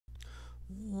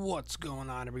What's going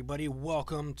on, everybody?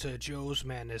 Welcome to Joe's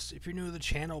Madness. If you're new to the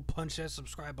channel, punch that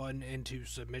subscribe button into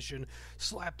submission.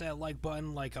 Slap that like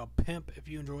button like a pimp if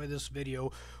you enjoy this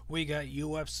video. We got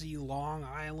UFC Long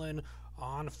Island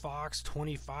on Fox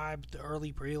 25, the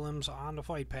early prelims on the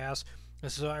Fight Pass.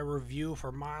 This is our review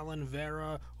for Marlon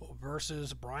Vera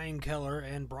versus Brian Kelleher,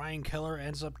 and Brian Kelleher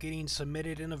ends up getting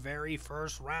submitted in the very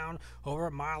first round over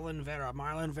Marlon Vera.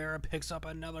 Marlon Vera picks up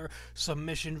another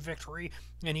submission victory,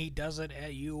 and he does it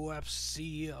at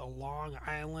UFC Long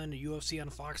Island, UFC on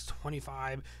Fox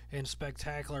 25 in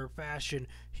spectacular fashion.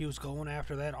 He was going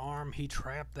after that arm, he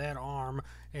trapped that arm,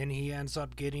 and he ends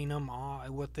up getting him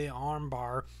with the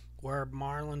armbar, where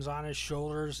Marlon's on his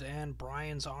shoulders and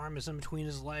Brian's arm is in between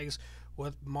his legs,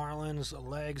 with Marlon's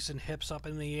legs and hips up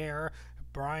in the air,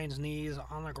 Brian's knees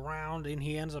on the ground, and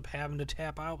he ends up having to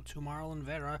tap out to Marlon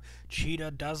Vera.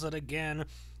 Cheetah does it again.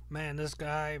 Man, this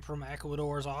guy from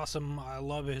Ecuador is awesome. I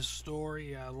love his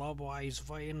story. I love why he's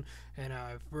fighting, and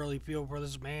I really feel for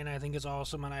this man. I think it's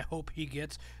awesome, and I hope he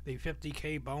gets the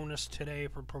 50K bonus today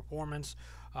for performance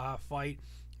fight.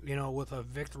 You know, with a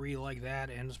victory like that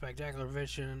in spectacular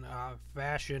fashion,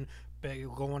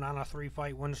 going on a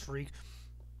 3-fight win streak.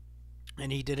 And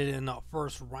he did it in the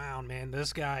first round, man.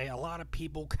 This guy, a lot of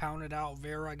people counted out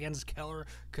Vera against Kelleher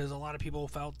because a lot of people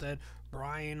felt that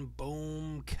Brian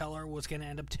Boom Kelleher was going to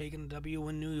end up taking the W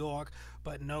in New York.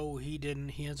 But no, he didn't.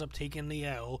 He ends up taking the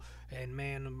L. And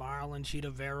man, Marlon Cheetah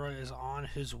Vera is on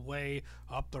his way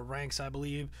up the ranks, I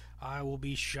believe. I will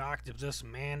be shocked if this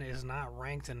man is not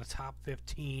ranked in the top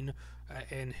 15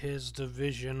 in his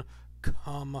division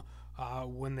come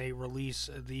when they release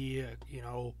the,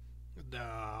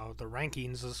 the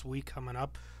rankings this week coming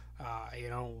up.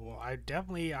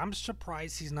 I'm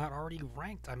surprised he's not already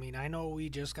ranked. I mean, I know he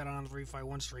just got on a 3-fight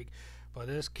win streak, but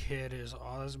this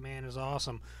man is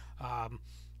awesome.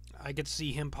 I could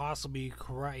see him possibly,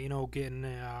 getting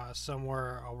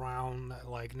somewhere around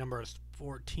like numbers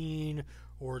 14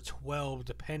 or 12,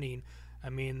 depending. I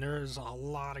mean, there's a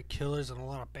lot of killers and a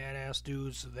lot of badass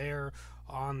dudes there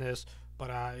on this.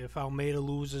 But if Almeida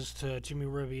loses to Jimmy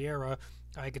Rivera,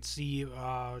 I could see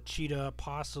Cheetah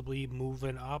possibly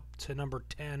moving up to number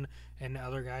 10 and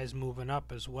other guys moving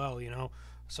up as well,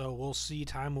 So we'll see.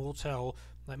 Time will tell.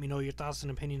 Let me know your thoughts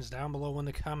and opinions down below in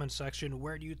the comment section.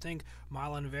 Where do you think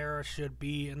Marlon Vera should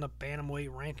be in the bantamweight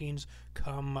rankings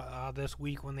come this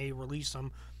week when they release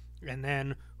them? And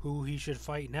then who he should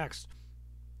fight next.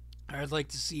 I'd like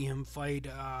to see him fight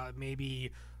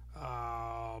maybe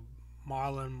Marlon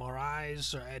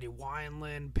Moraes or Eddie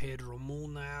Wineland, Pedro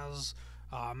Munez,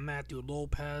 Matthew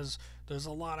Lopez. There's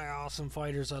a lot of awesome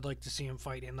fighters I'd like to see him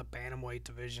fight in the bantamweight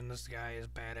division. This guy is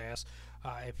badass.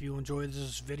 If you enjoyed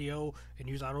this video and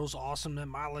you thought it was awesome that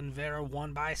Marlon Vera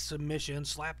won by submission,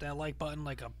 slap that like button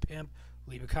like a pimp.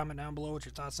 Leave a comment down below with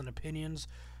your thoughts and opinions.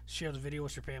 Share the video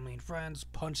with your family and friends.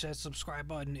 Punch that subscribe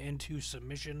button into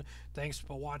submission. Thanks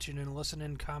for watching and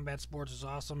listening. Combat sports is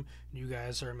awesome, and you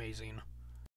guys are amazing.